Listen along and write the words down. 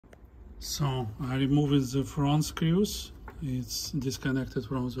So I removed the front screws. It's disconnected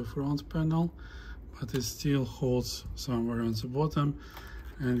from the front panel, but it still holds somewhere on the bottom,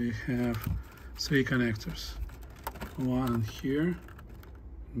 and we have 3 connectors. One here,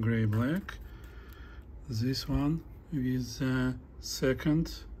 gray black, this one with the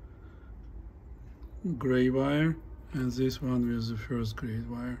second gray wire, and this one with the first gray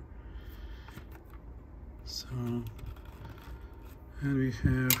wire. So, and we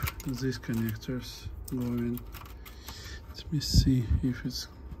have these connectors going. Let me see if it's,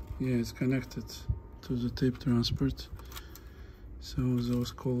 yeah, it's connected to the tape transport. So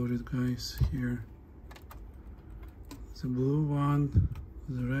those colored guys here, the blue one,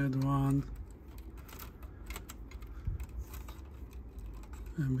 the red one,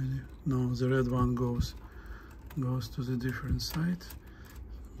 I believe, no, the red one goes to the different side,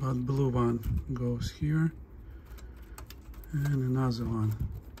 but blue one goes here, and another one,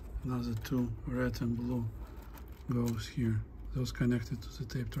 another 2, red and blue, goes here. Those connected to the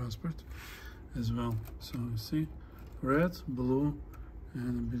tape transport as well. So you see, red, blue,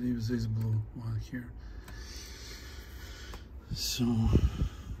 and I believe this blue one here. So,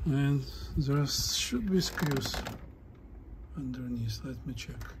 and there should be screws underneath. Let me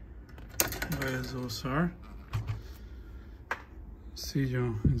check where those are. See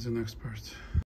you in the next part.